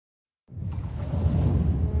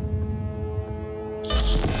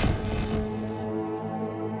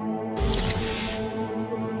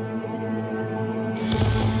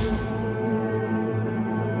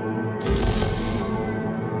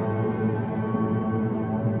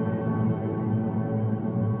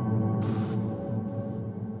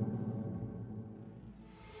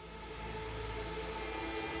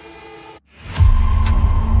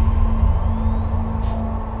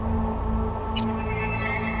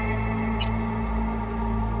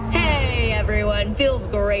everyone. Feels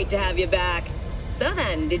great to have you back. So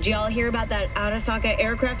then, did you all hear about that Arasaka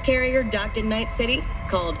aircraft carrier docked in Night City?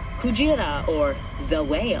 Called Kujira, or the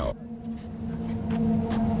Whale?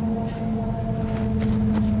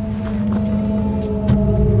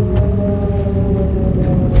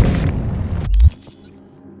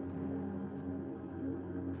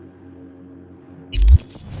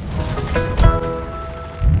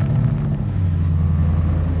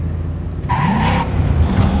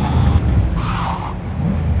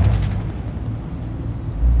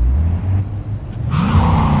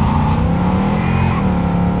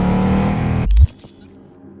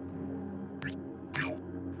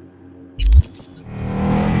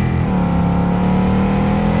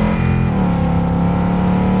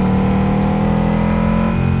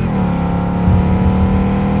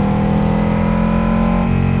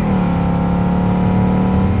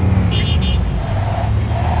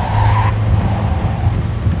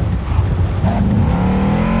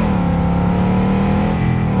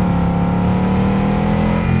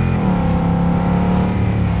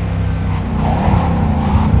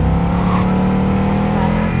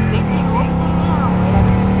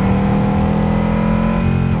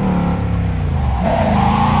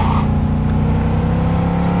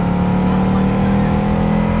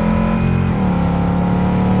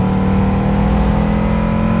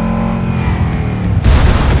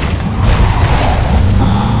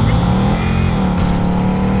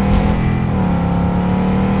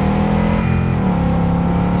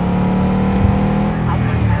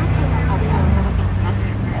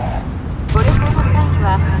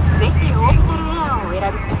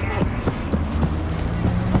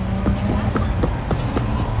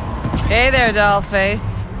 Hey there,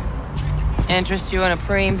 dollface. Interest you in a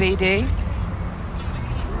preem BD?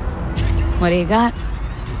 What do you got?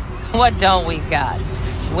 What don't we got?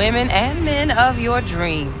 Women and men of your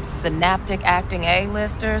dreams. Synaptic acting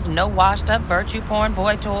A-listers, no washed-up virtue porn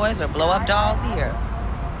boy toys or blow-up dolls here.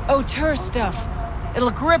 Auteur stuff.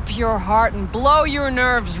 It'll grip your heart and blow your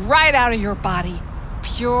nerves right out of your body.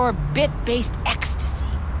 Pure bit-based ecstasy.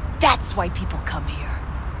 That's why people come here.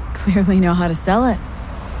 Clearly know how to sell it.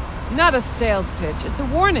 Not a sales pitch, it's a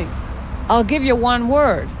warning. I'll give you one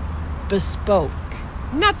word. Bespoke.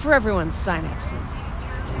 Not for everyone's synapses.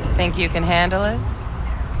 Think you can handle it?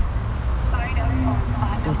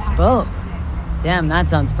 Bespoke? Damn, that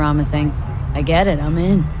sounds promising. I get it, I'm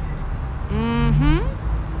in.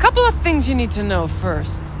 Couple of things you need to know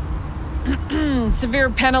first. Severe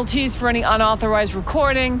penalties for any unauthorized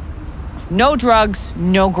recording. No drugs,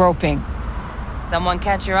 no groping. Someone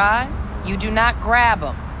catch your eye? You do not grab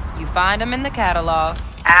them. You find them in the catalog,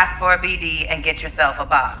 ask for a BD, and get yourself a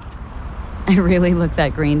box. I really look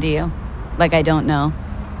that green to you? Like I don't know?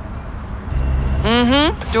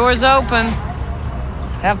 Door's open.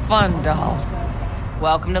 Have fun, doll.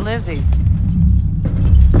 Welcome to Lizzie's.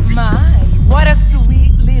 My, what a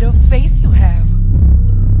sweet little face you have.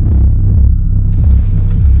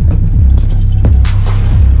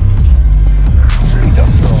 Pretty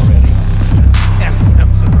dumped already. Yeah,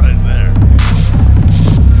 no surprise there.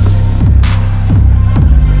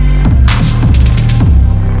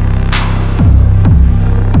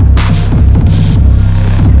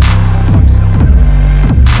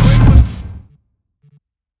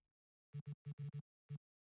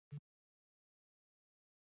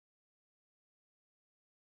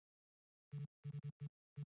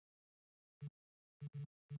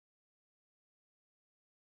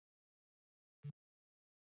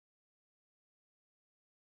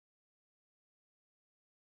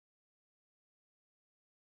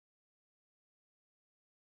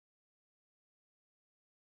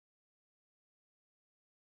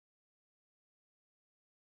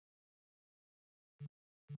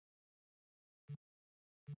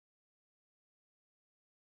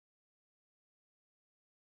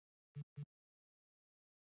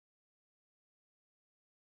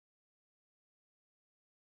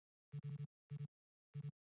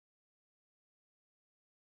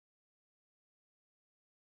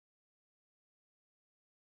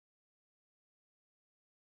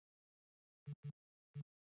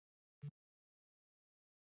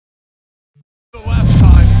 The last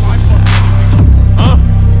time I fucked anything up, huh?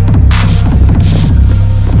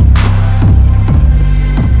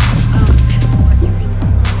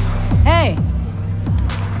 Hey!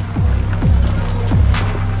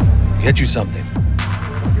 Get you something.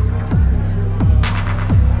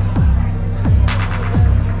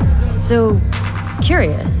 So,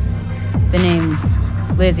 curious. The name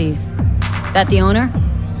Lizzie's. That the owner?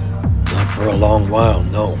 Not for a long while,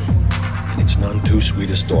 no. And it's none too sweet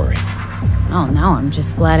a story. Oh, now I'm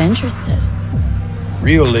just flat interested.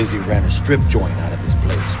 Real Lizzie ran a strip joint out of this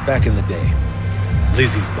place back in the day.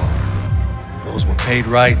 Lizzie's Bar. Those were paid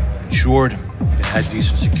right, insured, even had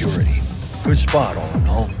decent security. Good spot, all in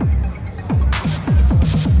all.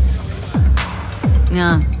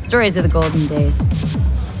 Nah, stories of the golden days.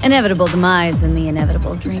 Inevitable demise and the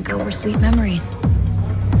inevitable drink over sweet memories.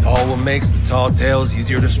 All what makes the tall tales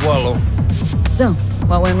easier to swallow. So,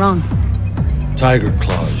 what went wrong? Tiger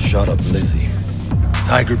Claws shot up Lizzie.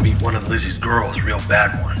 Tiger beat one of Lizzie's girls, real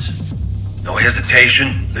bad ones. No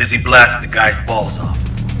hesitation, Lizzie blasted the guy's balls off.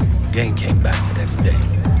 Gang came back the next day.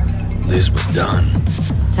 Liz was done.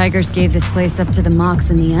 Tigers gave this place up to the Mox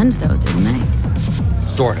in the end, though, didn't they?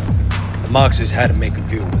 Sort of. The Moxes had to make a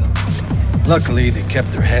deal with them. Luckily, they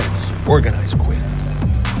kept their heads, organized quick.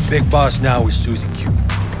 Big boss now is Susie Q.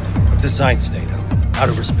 But the sign stayed up, out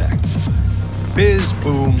of respect. Biz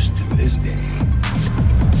booms to this day.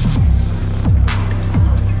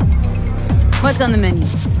 What's on the menu?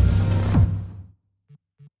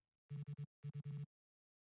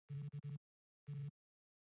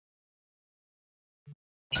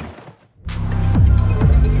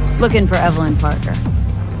 Looking for Evelyn Parker.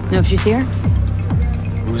 Know if she's here?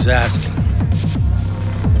 Who's asking?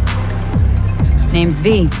 Name's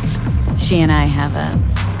V. She and I have a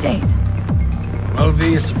date. Well,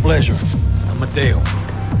 V, it's a pleasure. I'm Mateo.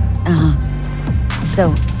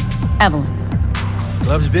 So, Evelyn.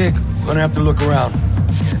 Club's big. Gonna have to look around.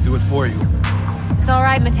 Can't do it for you. It's all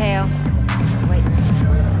right, Mateo. I was waiting for this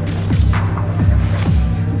one.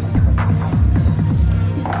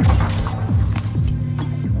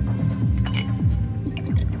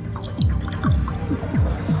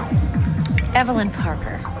 Evelyn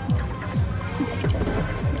Parker.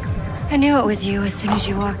 I knew it was you as soon as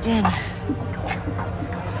you walked in.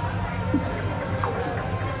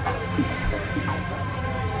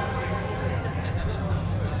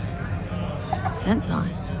 Sense on.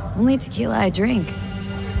 Only tequila I drink.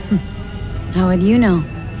 How would you know?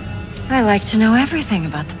 I like to know everything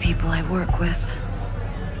about the people I work with.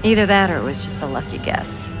 Either that or it was just a lucky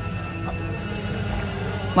guess.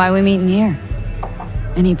 Why are we meeting here?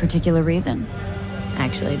 Any particular reason?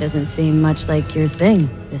 Actually, doesn't seem much like your thing,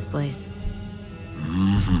 this place.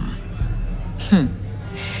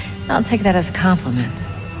 I'll take that as a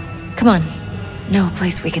compliment. Come on. Know a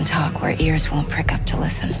place we can talk where ears won't prick up to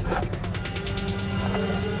listen.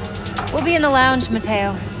 We'll be in the lounge,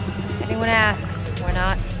 Mateo. If anyone asks, we're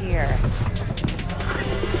not here.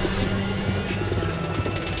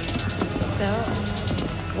 So,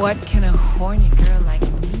 what can a horny girl like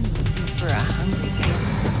me do for a hungry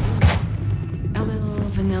girl? A little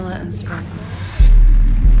vanilla and sparkle.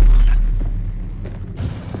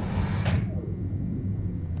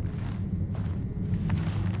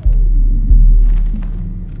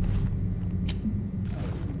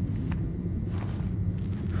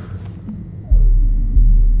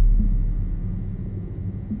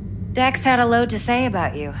 Dex had a load to say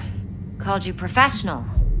about you. Called you professional,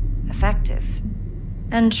 effective,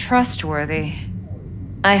 and trustworthy.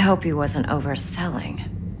 I hope he wasn't overselling.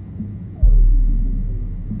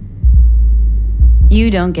 You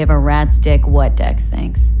don't give a rat's dick what Dex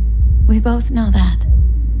thinks. We both know that.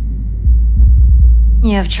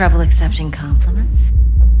 You have trouble accepting compliments?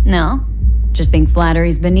 No, just think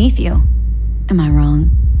flattery's beneath you. Am I wrong?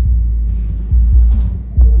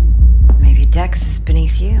 Maybe Dex is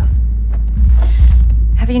beneath you.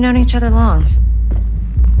 Have you known each other long?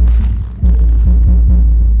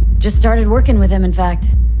 Just started working with him, in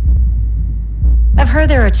fact. I've heard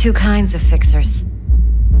there are two kinds of fixers.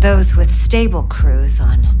 Those with stable crews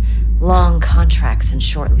on long contracts and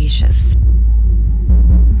short leashes.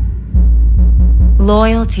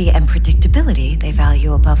 Loyalty and predictability they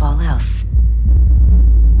value above all else.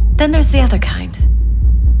 Then there's the other kind.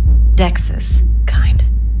 Dex's kind.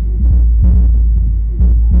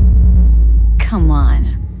 Come on.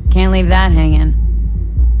 Can't leave that hanging.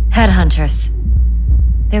 Headhunters.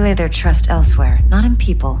 They lay their trust elsewhere, not in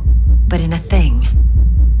people, but in a thing.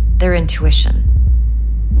 Their intuition.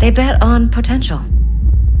 They bet on potential.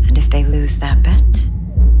 And if they lose that bet,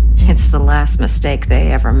 it's the last mistake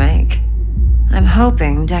they ever make. I'm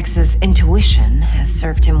hoping Dex's intuition has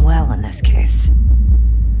served him well in this case.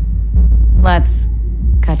 Let's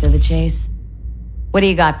cut to the chase. What do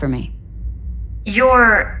you got for me?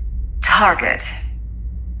 Your target.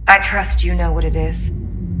 I trust you know what it is.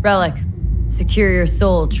 Relic. Secure your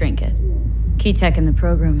soul trinket. Key tech in the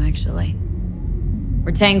program, actually.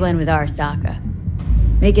 We're tangling with Arasaka.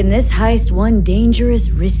 Making this heist one dangerous,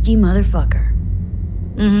 risky motherfucker.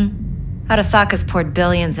 Arasaka's poured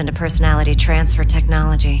billions into personality transfer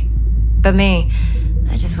technology. But me,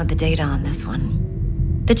 I just want the data on this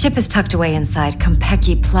one. The chip is tucked away inside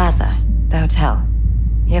Konpeki Plaza, the hotel.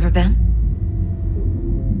 You ever been?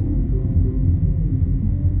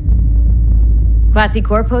 Classy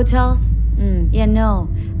corp hotels? Yeah, no.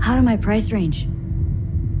 Out of my price range.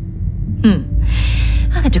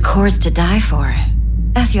 Well, the decor's to die for,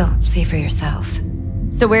 as you'll see for yourself.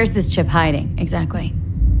 So where's this chip hiding, exactly?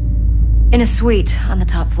 In a suite on the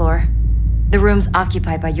top floor. The room's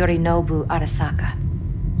occupied by Yorinobu Arasaka.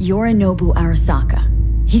 Yorinobu Arasaka?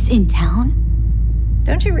 He's in town?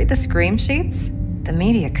 Don't you read the scream sheets? The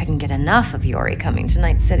media couldn't get enough of Yori coming to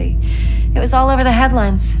Night City. It was all over the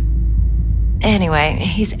headlines. Anyway,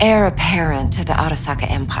 he's heir apparent to the Arasaka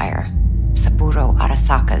Empire. Saburo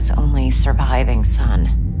Arasaka's only surviving son.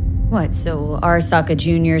 What, so Arasaka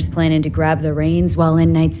Jr.'s planning to grab the reins while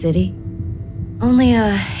in Night City? Only a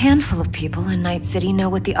handful of people in Night City know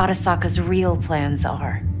what the Arasaka's real plans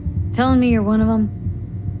are. Telling me you're one of them?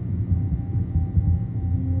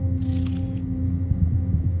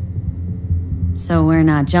 So we're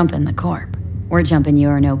not jumping the corp. We're jumping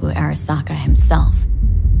Yorinobu Arasaka himself.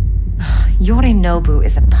 Yorinobu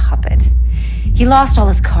is a puppet. He lost all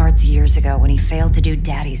his cards years ago when he failed to do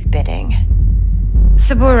Daddy's bidding.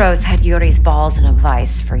 Saburo's had Yori's balls in a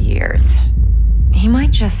vice for years. He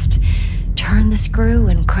might just turn the screw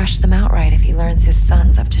and crush them outright if he learns his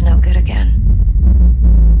son's up to no good again.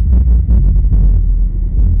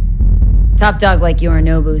 Top dog like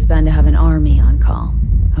Yorinobu's bound to have an army on call.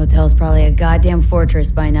 Hotel's probably a goddamn fortress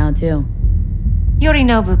by now, too.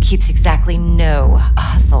 Yorinobu keeps exactly no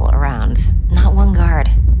hustle around. Not one guard.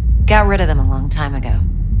 Got rid of them a long time ago.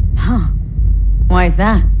 Huh. Why is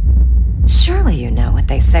that? Surely you know what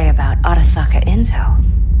they say about Arasaka intel.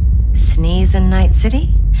 Sneeze in Night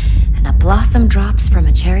City, and a blossom drops from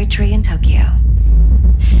a cherry tree in Tokyo.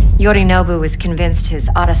 Yorinobu was convinced his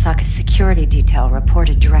Arasaka security detail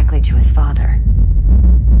reported directly to his father.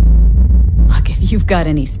 Look, if you've got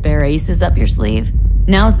any spare aces up your sleeve,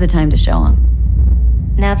 now's the time to show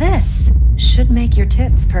them. Now this should make your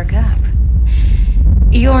tits perk up.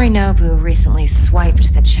 Yorinobu recently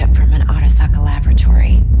swiped the chip from an Arasaka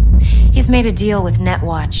laboratory. He's made a deal with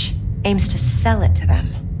Netwatch, aims to sell it to them.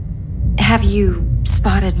 Have you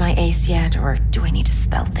spotted my ace yet, or do I need to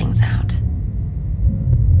spell things out?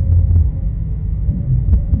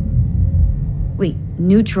 Wait,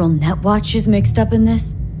 neutral Netwatch is mixed up in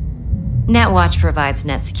this? Netwatch provides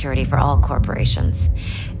net security for all corporations,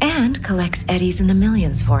 and collects eddies in the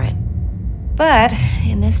millions for it. But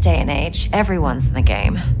in this day and age, everyone's in the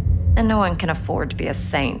game, and no one can afford to be a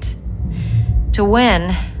saint. To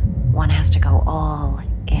win, one has to go all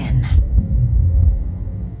in.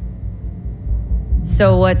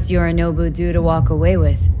 So what's Yorinobu due to walk away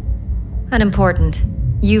with? Unimportant.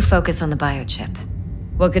 You focus on the biochip.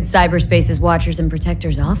 What could cyberspace's watchers and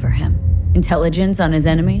protectors offer him? Intelligence on his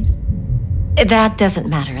enemies? That doesn't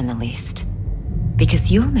matter in the least.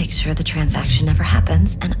 Because you'll make sure the transaction never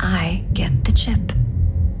happens, and I get the chip.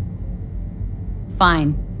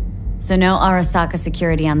 Fine. So no Arasaka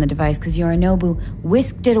security on the device because Yorinobu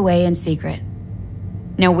whisked it away in secret.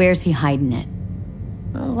 Now where's he hiding it?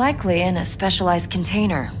 Likely in a specialized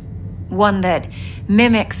container. One that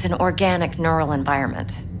mimics an organic neural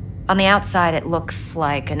environment. On the outside, it looks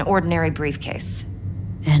like an ordinary briefcase.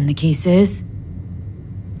 And the case is?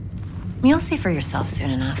 You'll see for yourself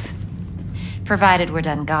soon enough. Provided we're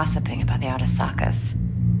done gossiping about the Arasakas.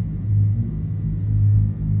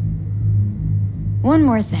 One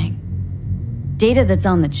more thing. Data that's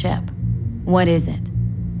on the chip. What is it?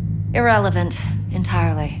 Irrelevant,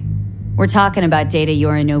 entirely. We're talking about data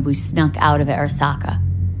Yorinobu snuck out of Arasaka.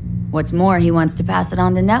 What's more, he wants to pass it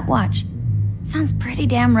on to Netwatch. Sounds pretty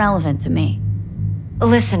damn relevant to me.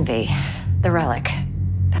 Listen, V. The relic.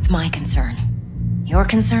 That's my concern. Your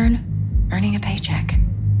concern? Earning a paycheck.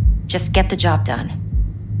 Just get the job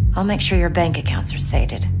done. I'll make sure your bank accounts are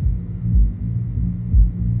sated.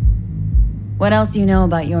 What else do you know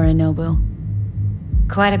about Yorinobu?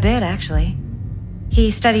 Quite a bit, actually. He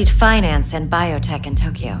studied finance and biotech in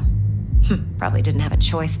Tokyo. Probably didn't have a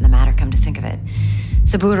choice in the matter, come to think of it.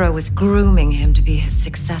 Saburo was grooming him to be his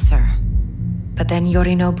successor. But then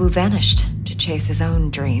Yorinobu vanished to chase his own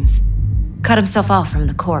dreams. Cut himself off from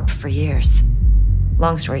the corp for years.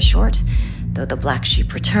 Long story short, though the black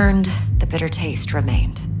sheep returned, the bitter taste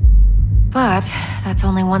remained. But that's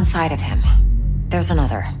only one side of him. There's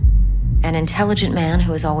another. An intelligent man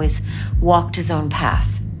who has always walked his own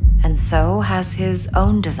path, and so has his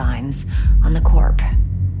own designs on the corp.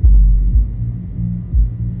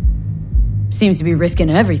 Seems to be risking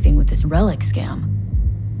everything with this relic scam.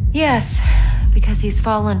 Yes, because he's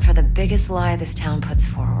fallen for the biggest lie this town puts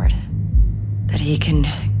forward. That he can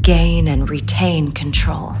gain and retain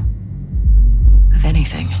control of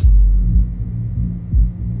anything.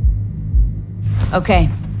 Okay,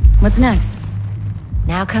 what's next?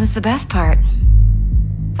 Now comes the best part.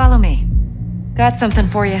 Follow me. Got something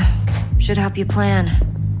for you. Should help you plan.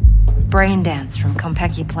 Brain dance from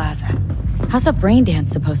Konpeki Plaza. How's a brain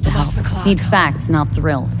dance supposed to help? Need facts, not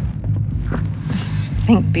thrills.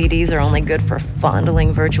 Think BDs are only good for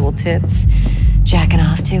fondling virtual tits, jacking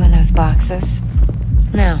off to in those boxes?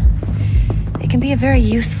 No. They can be a very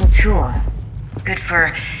useful tool. Good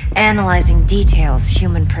for analyzing details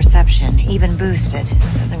human perception, even boosted,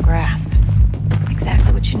 doesn't grasp.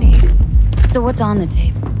 Exactly what you need. So what's on the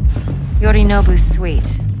tape? Yorinobu's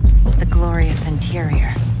suite. The glorious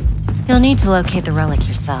interior. You'll need to locate the relic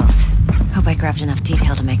yourself. Hope I grabbed enough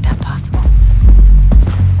detail to make that possible.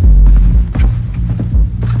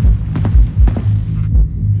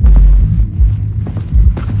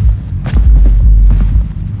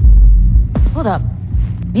 Hold up.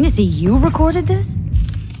 Mean to see you recorded this?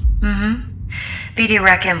 Mm-hmm. BD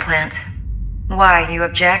rec implant. Why, you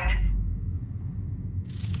object?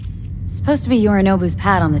 It's supposed to be Yorinobu's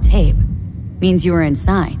pad on the tape. Means you were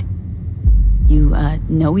inside. You,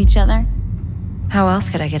 know each other? How else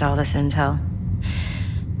could I get all this intel?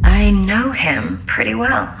 I know him pretty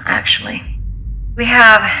well, actually. We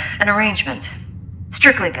have an arrangement.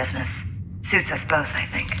 Strictly business. Suits us both, I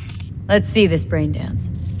think. Let's see this brain dance.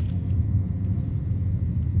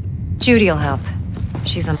 Judy'll help.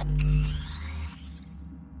 She's a...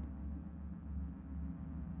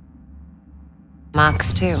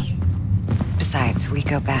 Mox, too. Besides, we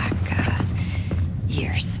go back,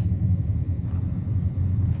 years.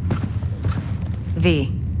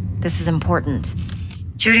 V, this is important.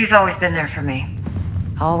 Judy's always been there for me.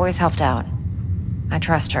 Always helped out. I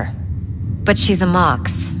trust her. But she's a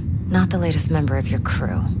Mox, not the latest member of your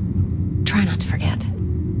crew. Try not to forget.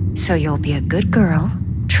 So you'll be a good girl,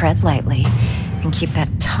 tread lightly, and keep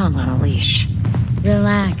that tongue on a leash.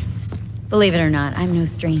 Relax. Believe it or not, I'm no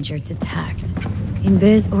stranger to tact. In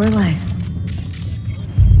biz or life.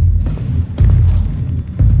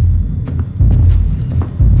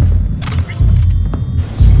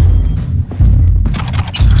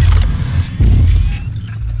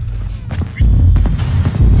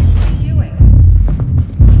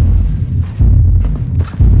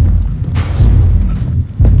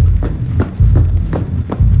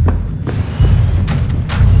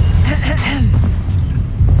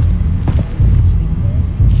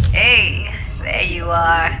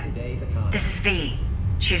 This is V.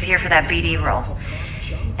 She's here for that BD role.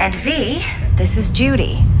 And V, this is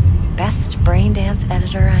Judy. Best brain dance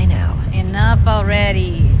editor I know. Enough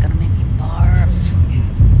already. Gonna make me barf.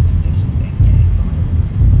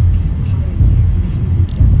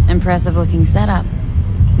 Impressive looking setup.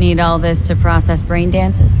 Need all this to process brain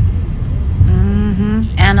dances?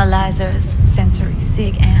 Mm-hmm. Analyzers, sensory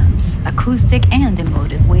sig amps, acoustic and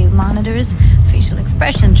emotive wave monitors, facial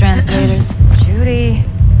expression translators. Judy.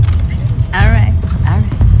 All right.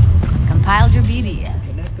 Compiled your BD yet?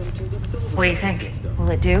 What do you think? Will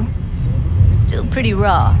it do? Still pretty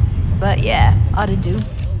raw, but yeah, ought to do.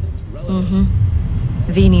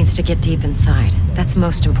 Mm-hmm. V needs to get deep inside. That's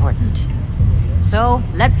most important. So,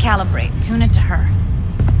 let's calibrate. Tune it to her.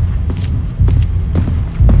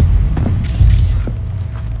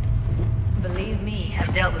 Believe me,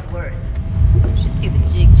 I've dealt with worse. You should see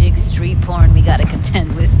the jig street porn we gotta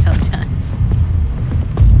contend with sometimes.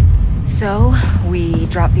 So, we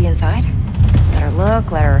drop V inside? Let her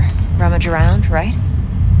look, let her rummage around, right?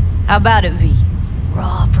 How about it, V?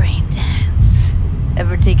 Raw brain dance.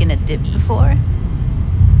 Ever taken a dip before?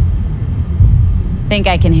 Think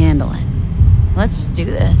I can handle it. Let's just do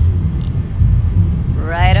this.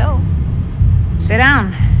 Righto. Sit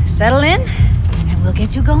down, settle in, and we'll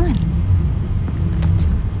get you going.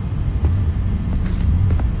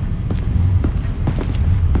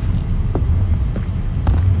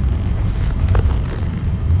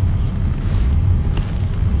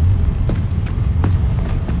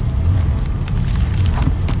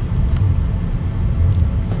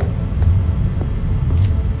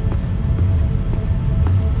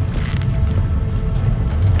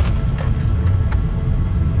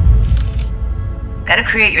 Gotta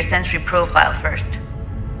create your sensory profile first.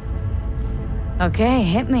 Okay,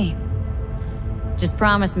 hit me. Just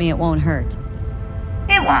promise me it won't hurt.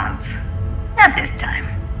 It won't. Not this time.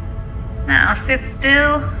 Now sit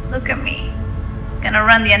still, look at me. Gonna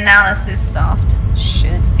run the analysis soft.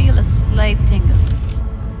 Should feel a slight tingle.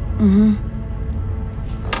 Mm-hmm.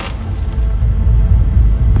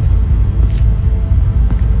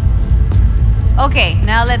 Okay,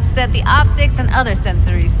 now let's set the optics and other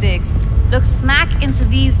sensory sigs. Look smack into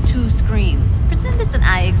these two screens. Pretend it's an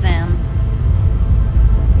eye exam.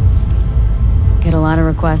 Get a lot of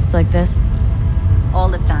requests like this? All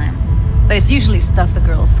the time. But it's usually stuff the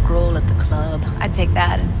girls scroll at the club. I take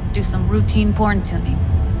that and do some routine porn tuning.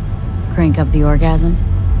 Crank up the orgasms?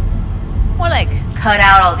 More like, cut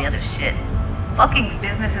out all the other shit. Fucking's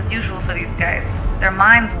business as usual for these guys. Their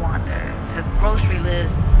minds wander to grocery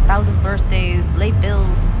lists, spouses' birthdays, late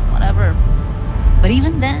bills, whatever. But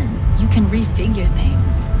even then, you can refigure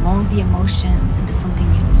things, mold the emotions into something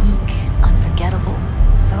unique, unforgettable.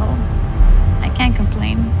 So, I can't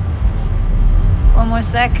complain. One more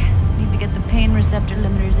sec. Need to get the pain receptor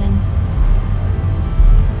limiters in.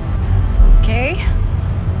 Okay.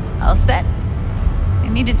 All set. I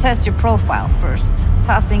need to test your profile first.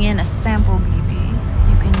 Tossing in a sample BD.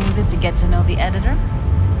 You can use it to get to know the editor.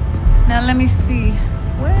 Now let me see.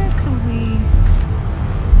 Where could we...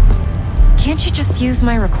 Can't you just use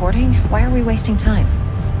my recording? Why are we wasting time?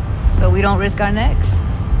 So we don't risk our necks.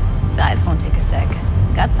 Besides, won't take a sec.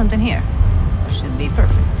 Got something here. Should be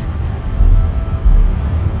perfect.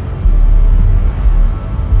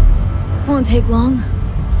 Won't take long.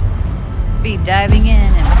 Be diving in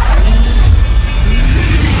and...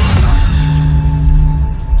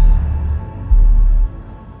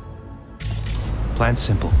 Plan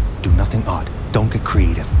simple. Do nothing odd. Don't get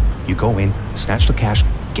creative. You go in, snatch the cash,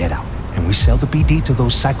 get out. And we sell the BD to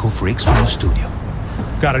those psycho freaks from the studio.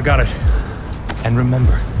 Got it. And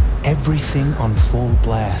remember, everything on full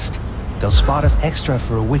blast. They'll spot us extra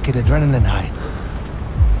for a wicked adrenaline high.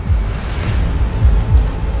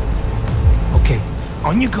 Okay,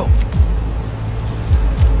 on you go.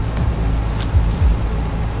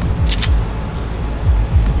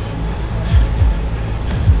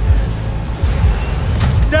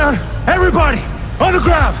 Down! Everybody! On the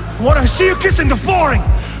ground! I want to see you kissing the flooring!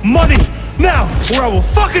 Money! Now! Or I will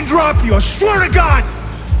fucking drop you! I swear to God!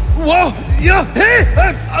 Whoa! Yeah! Hey!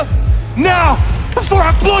 Now! Before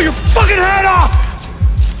I blow your fucking head off!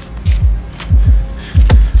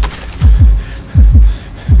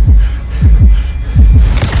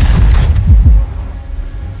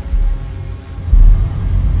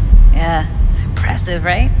 Yeah, it's impressive,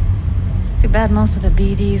 right? It's too bad most of the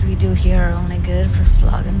BDs we do here are only good for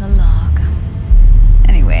flogging the log.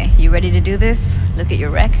 Anyway, you ready to do this? Look at your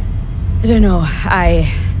rec? I don't know,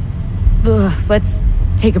 let's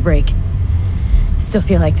take a break. Still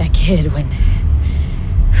feel like that kid when...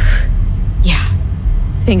 Yeah,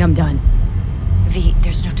 think I'm done. V,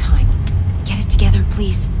 there's no time. Get it together,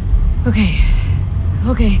 please. Okay.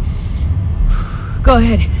 Go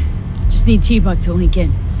ahead. Just need T-Bug to link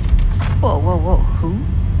in. Whoa, who?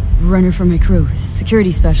 Runner for my crew,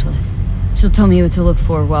 security specialist. She'll tell me what to look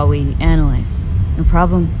for while we analyze. No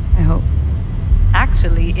problem, I hope.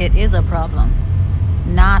 Actually, it is a problem.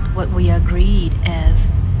 Not what we agreed, Ev.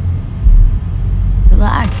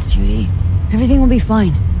 Relax, Judy. Everything will be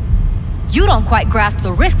fine. You don't quite grasp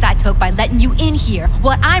the risks I took by letting you in here.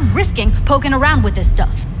 What I'm risking poking around with this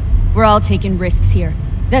stuff. We're all taking risks here.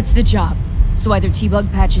 That's the job. So either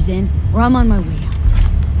T-Bug patches in, or I'm on my way out.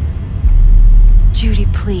 Judy,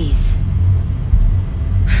 please.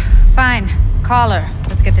 Fine. Call her.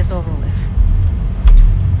 Let's get this over with.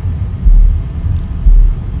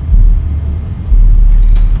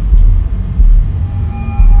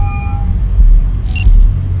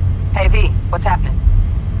 Hey V, what's happening?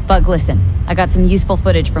 Bug, listen. I got some useful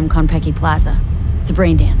footage from Konpeki Plaza. It's a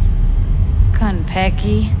brain dance.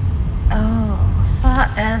 Konpeki? Oh,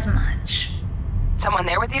 thought as much. Someone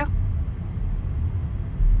there with you?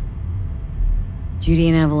 Judy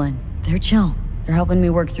and Evelyn. They're chill. They're helping me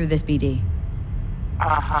work through this BD.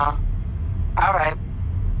 Uh-huh. All right.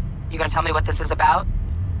 You gonna tell me what this is about?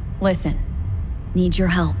 Listen. Need your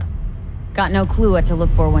help. Got no clue what to look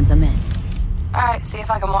for once I'm in. All right, see if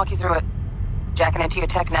I can walk you through it. Jacking into your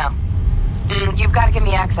tech now. You've got to give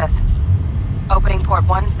me access. Opening port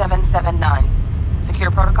 1779.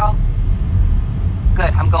 Secure protocol?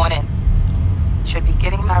 Good, I'm going in. Should be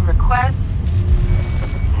getting my request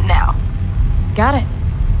now. Got it.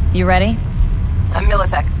 You ready? A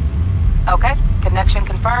millisec. Okay, connection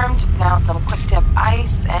confirmed. Now some quick temp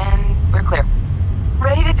ice and we're clear.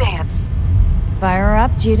 Ready to dance. Fire her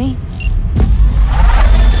up, Judy.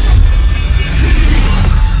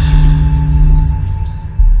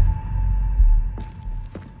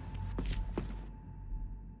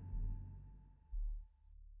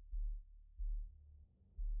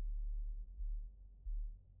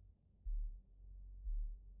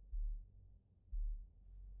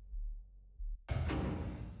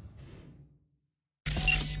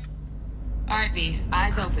 All right, V,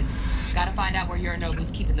 eyes open. Gotta find out where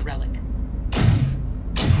Yorinobu's keeping the relic.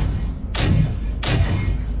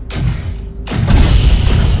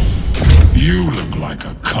 You look like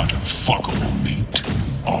a cut of fuckable meat.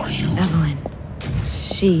 Are you? Evelyn.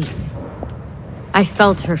 I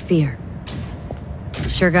felt her fear.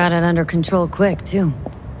 Sure got it under control quick, too.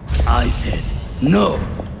 I said no.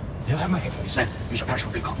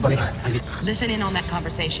 Listen in on that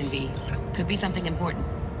conversation, V. Could be something important.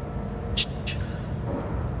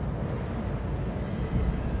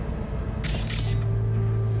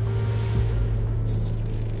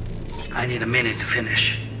 I need a minute to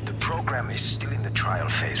finish. The program is still in the trial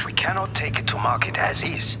phase. We cannot take it to market as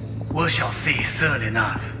is. We shall see soon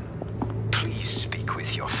enough. Please speak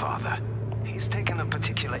with your father. He's taken a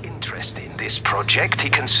particular interest in this project. He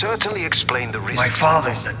can certainly explain the risks. My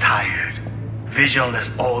father's a tired,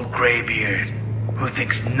 visionless old graybeard who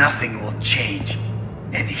thinks nothing will change,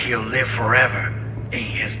 and he'll live forever in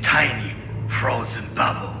his tiny, frozen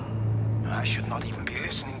bubble. I should not even be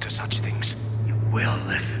listening to such things. You will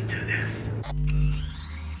listen to this.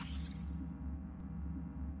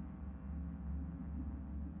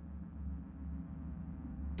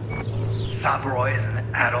 Saburo is an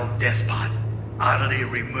adult despot, utterly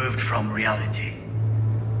removed from reality.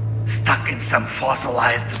 Stuck in some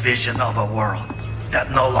fossilized vision of a world that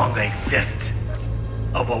no longer exists.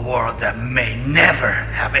 Of a world that may never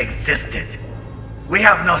have existed. We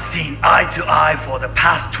have not seen eye to eye for the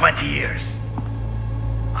past 20 years.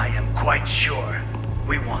 I am quite sure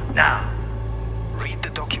we want now. Read the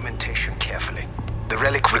documentation carefully. The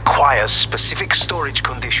relic requires specific storage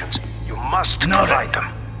conditions. You must provide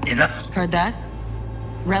them. Enough. Heard that?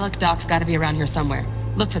 Relic docs gotta be around here somewhere.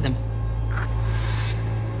 Look for them.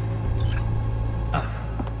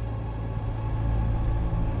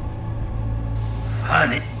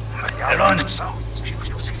 Honey, run.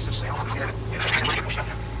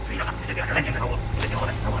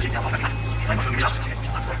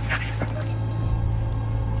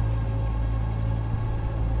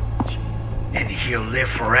 And he'll live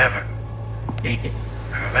forever.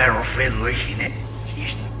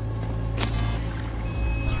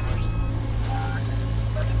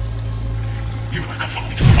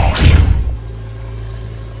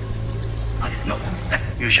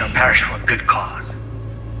 You shall perish for a good cause.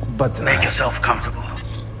 But make yourself comfortable.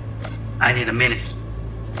 I need a minute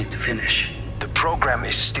to finish. The program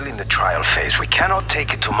is still in the trial phase. We cannot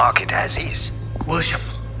take it to market as is. We'll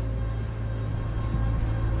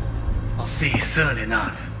I'll see you soon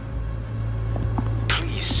enough.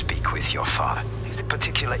 Please speak with your father. He's a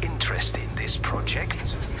particular interest in this project.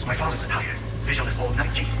 My father's a tired, visionless old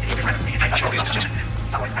knight.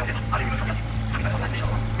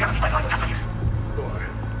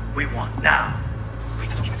 We want now.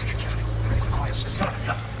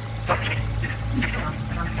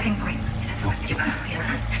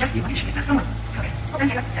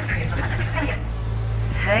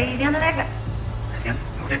 Hej, den lägga.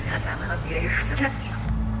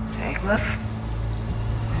 Take love.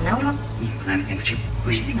 No.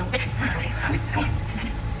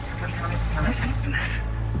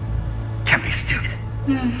 Can't be stupid.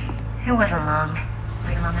 It wasn't long.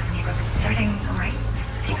 Is everything alright?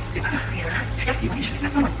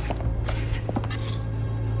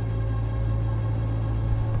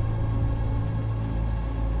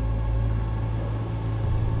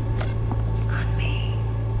 On me.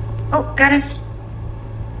 Oh, got it.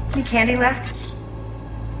 Any candy left?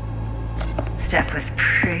 Stuff was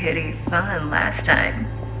pretty fun last time.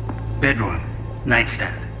 Bedroom,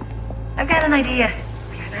 nightstand. I've got an idea.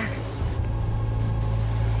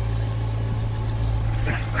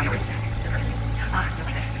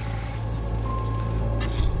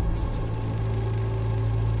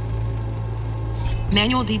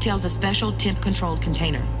 Manual details a special temp-controlled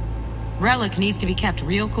container. Relic needs to be kept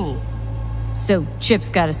real cool. So, Chip's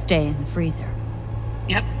gotta stay in the freezer.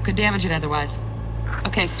 Yep, could damage it otherwise.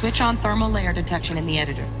 Okay, switch on thermal layer detection in the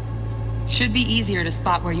editor. Should be easier to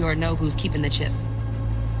spot where you know who's keeping the chip.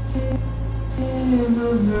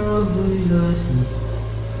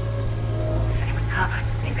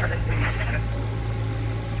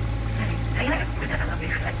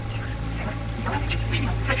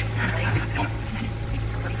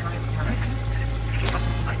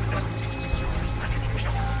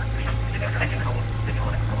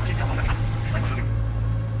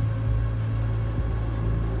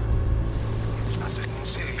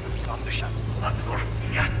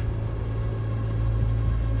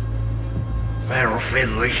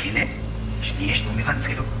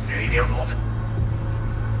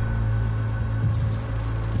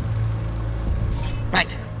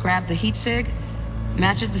 Right, grab the heat sig.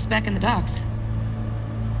 Matches the spec in the docs.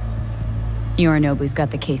 Yorinobu's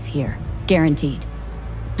got the case here. Guaranteed.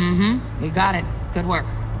 We got it. Good work.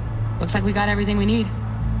 Looks like we got everything we need.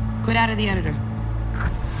 Quit out of the editor.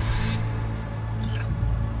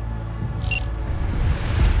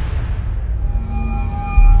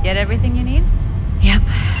 Get everything you need? Yep,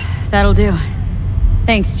 that'll do.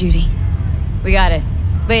 Thanks, Judy. We got it.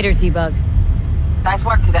 Later, T-Bug. Nice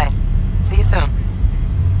work today. See you soon.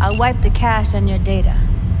 I'll wipe the cache on your data.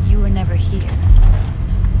 You were never here.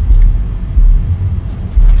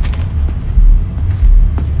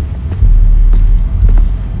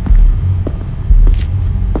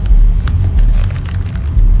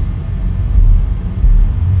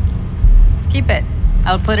 Keep it.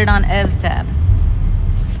 I'll put it on Ev's tab.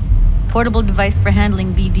 Portable device for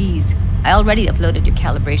handling BDs. I already uploaded your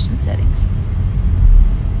calibration settings.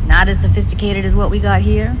 Not as sophisticated as what we got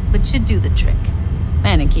here, but should do the trick.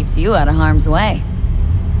 And it keeps you out of harm's way.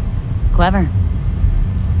 Clever.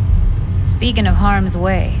 Speaking of harm's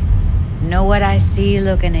way, know what I see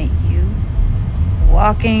looking at you?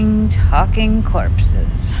 Walking, talking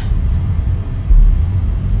corpses.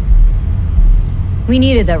 We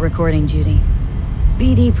needed that recording, Judy.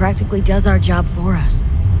 BD practically does our job for us.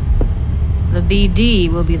 The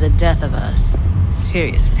BD will be the death of us.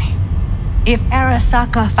 Seriously. If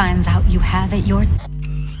Arasaka finds out you have it, you're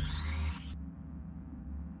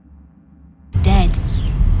dead.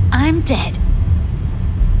 I'm dead.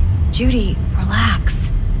 Judy,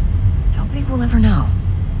 relax. Nobody will ever know.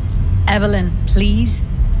 Evelyn, please.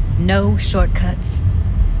 No shortcuts.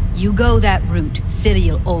 You go that route,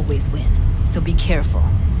 City'll always win. So be careful.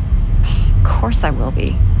 Of course I will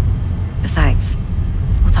be. Besides,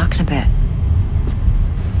 we'll talk in a bit.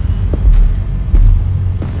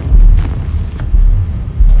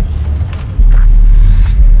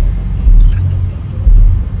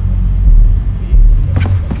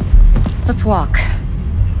 Let's walk.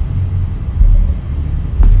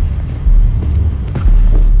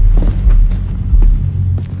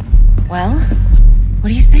 Well, what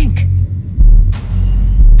do you think?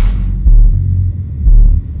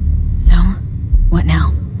 So, what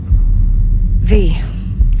now? V,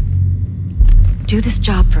 do this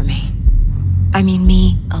job for me. I mean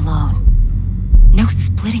me alone. No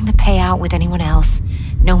splitting the payout with anyone else.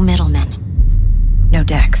 No middlemen. No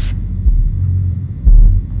decks.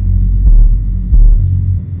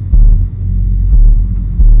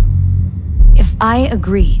 If I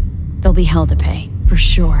agree, there'll be hell to pay, for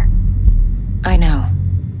sure. I know.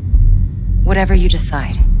 Whatever you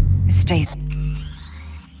decide, it stays.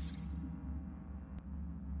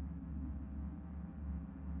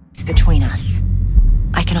 It's between us.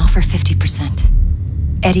 I can offer 50%.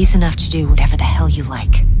 Eddie's enough to do whatever the hell you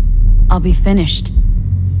like. I'll be finished.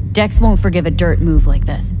 Dex won't forgive a dirt move like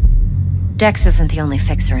this. Dex isn't the only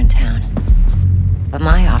fixer in town. But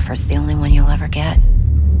my offer's the only one you'll ever get.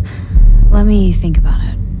 Let me think about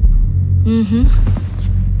it. Mm-hmm.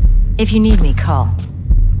 If you need me, call.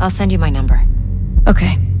 I'll send you my number.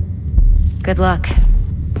 Okay. Good luck.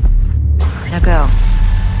 Now go.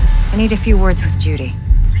 I need a few words with Judy.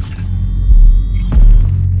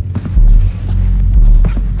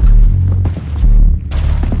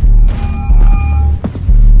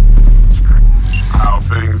 How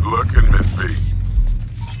things looking, Miss V?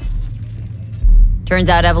 Turns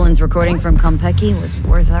out Evelyn's recording from Konpeki was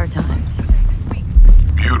worth our time.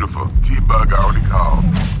 Beautiful. T-Bug already called.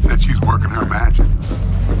 Said she's working her magic.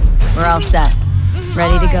 We're all set.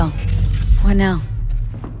 Ready to go. What now?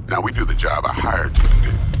 Now we do the job I hired you to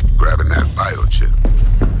do. Grabbing that bio chip.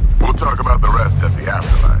 We'll talk about the rest at the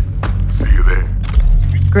afterlife. See you there.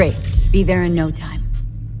 Great. Be there in no time.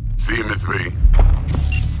 See you, Miss V.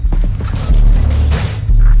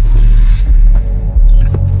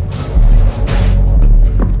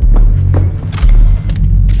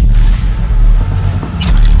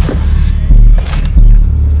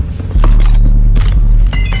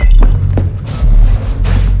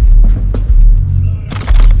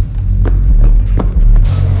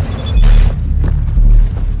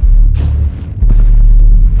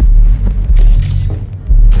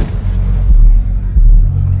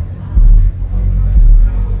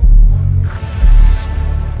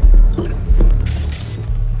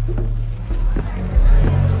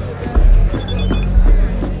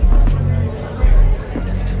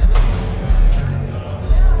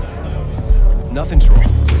 Nothing's wrong.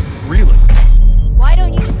 Really. Why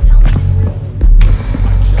don't you just tell me?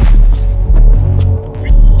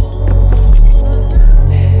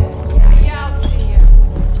 Yeah, I'll see you.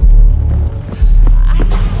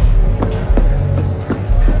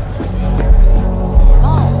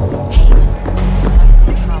 Oh, hey.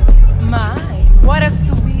 My, what a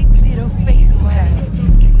sweet little face you have.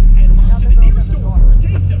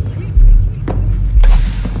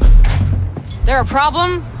 There a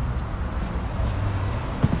problem?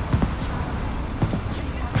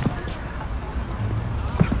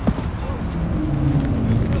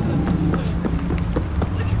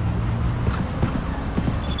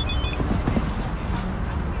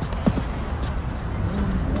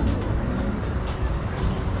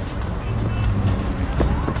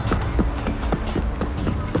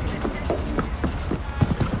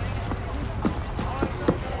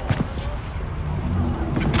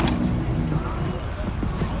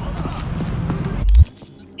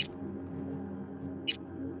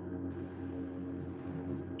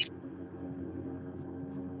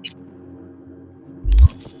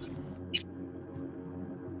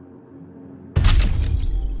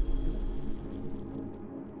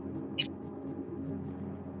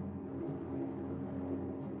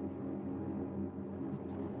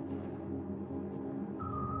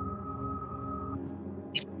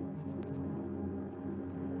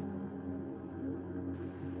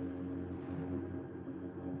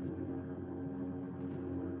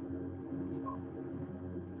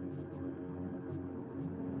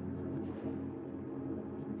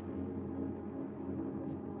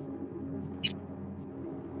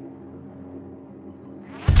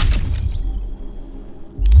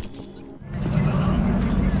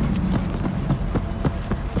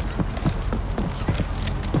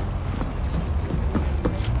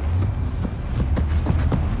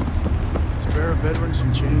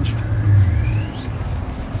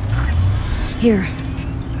 Here.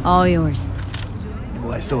 All yours.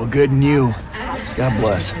 Well, I saw good in you. God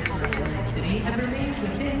bless.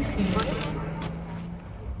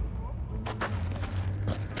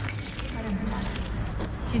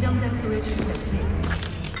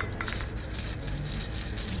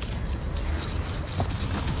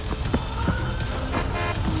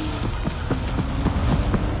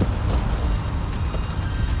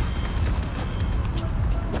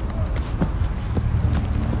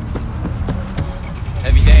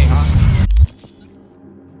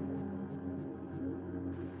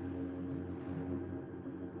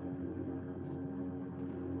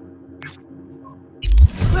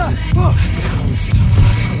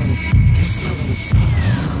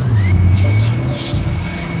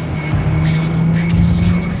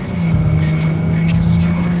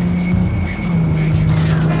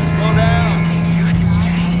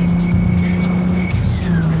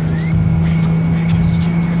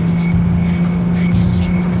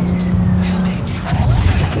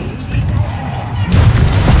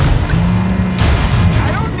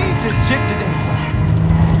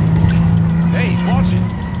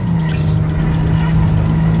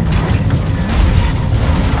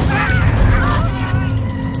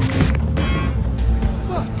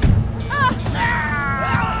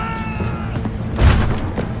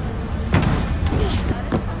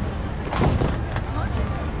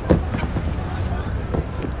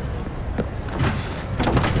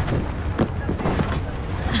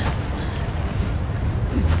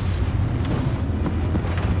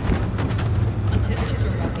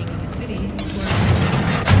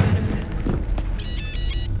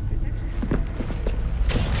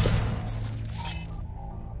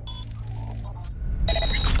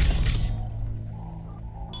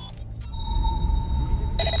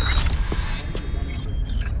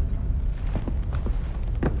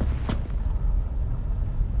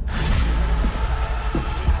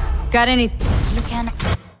 Got any... Mechanic.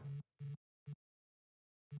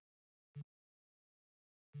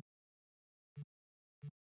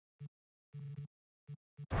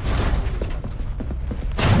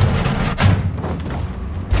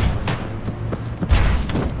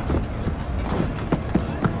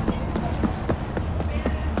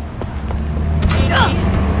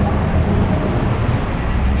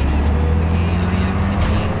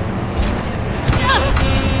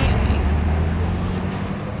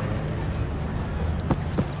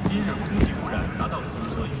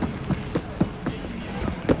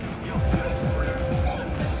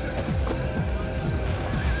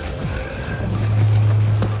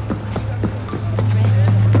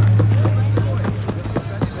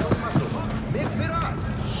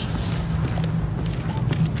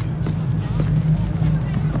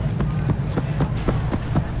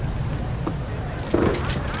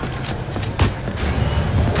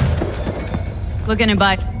 Looking to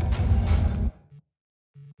buy.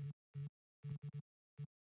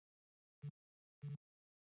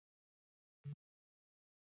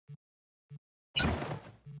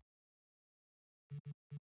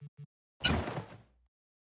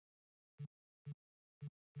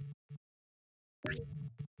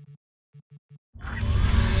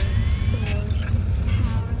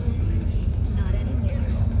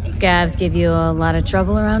 Scavs give you a lot of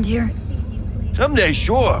trouble around here? Some days,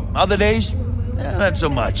 sure. Other days, not so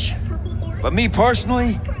much. But me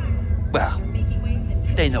personally, well,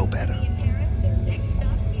 they know better.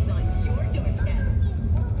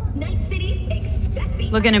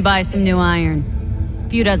 Looking to buy some new iron.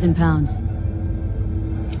 Few dozen pounds.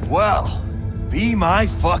 Well, be my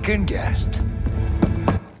fucking guest.